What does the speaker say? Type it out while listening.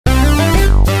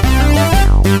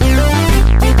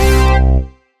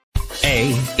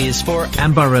is for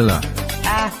Ambarilla.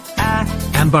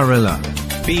 Ambarilla.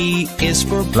 B is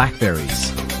for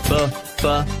Blackberries.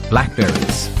 b.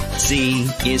 Blackberries. C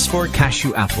is for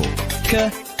Cashew apple. k.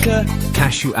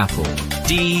 Cashew apple.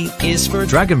 D is for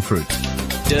Dragon fruit.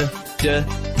 d.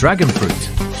 Dragon fruit.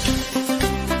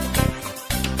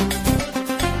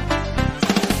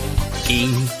 E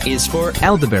is for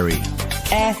Elderberry.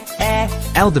 e.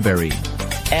 Elderberry.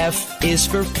 F is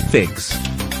for Figs.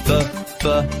 b.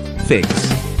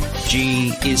 Figs.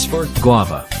 G is for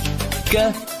Guava.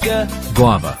 g.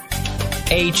 Guava.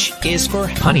 H is for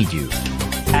Honeydew.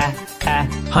 a.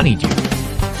 Honeydew.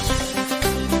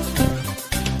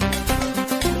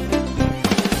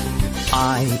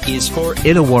 I is for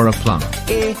Illawarra plum.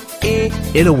 I.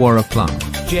 Illawarra plum.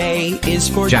 J is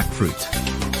for Jackfruit.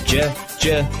 j.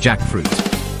 Jackfruit.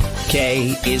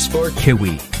 K is for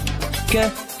Kiwi.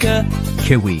 k.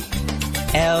 Kiwi.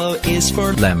 L is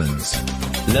for Lemons.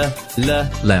 l.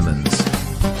 Lemons.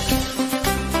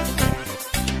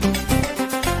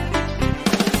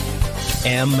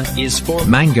 M is for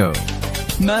Mango.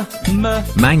 m.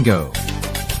 Mango.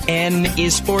 N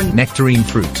is for Nectarine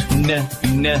fruit. n.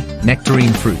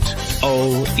 Nectarine fruit.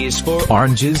 O is for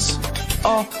Oranges.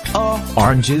 o.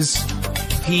 Oranges.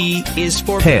 P is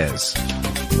for Pears.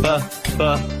 b.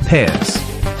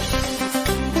 Pears.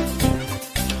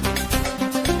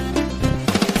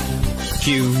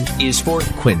 Q is for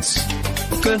Quince.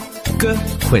 g.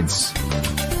 Quince.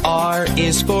 R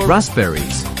is for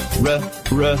Raspberries.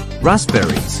 r.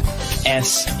 Raspberries.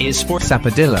 S is for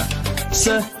Sapodilla. s.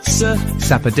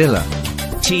 Sapodilla.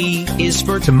 T is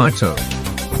for Tomato.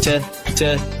 t.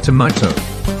 Tomato.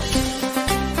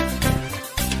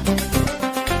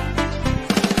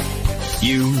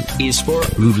 U is for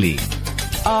Rouvely.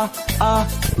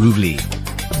 Rouvely.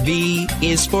 V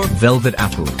is for Velvet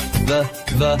apple.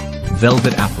 the.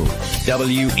 Velvet apple.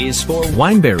 W is for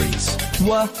Wineberries.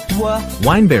 w.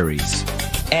 Wineberries.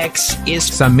 X is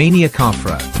Samania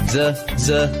cafra. z.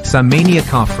 Samania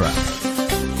cafra.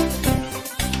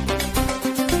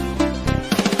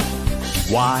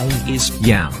 Y is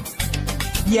Yam.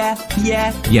 yeah.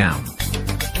 Yam.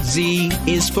 Z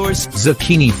is for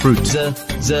Zucchini fruit. z.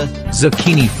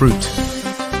 Zucchini fruit.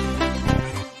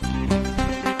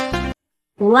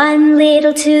 1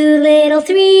 little, 2 little,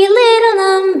 3 little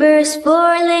numbers,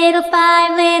 4 little,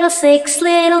 5 little, 6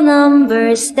 little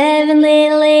numbers, 7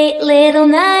 little, 8 little,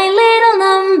 9 little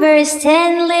numbers,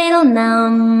 10 little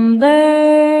numbers.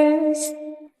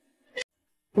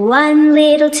 1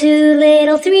 little, 2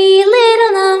 little, 3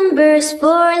 little numbers,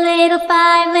 4 little,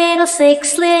 5 little,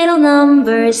 6 little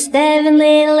numbers, 7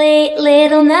 little, 8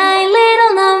 little, 9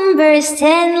 little numbers,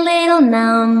 10 little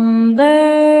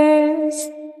numbers.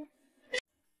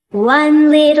 1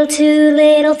 little, 2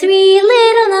 little, 3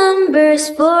 little numbers,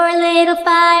 4 little,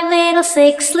 5 little,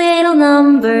 6 little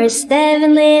numbers,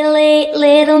 7 little, 8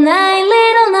 little, 9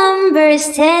 little numbers,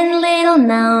 10 little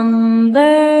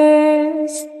numbers.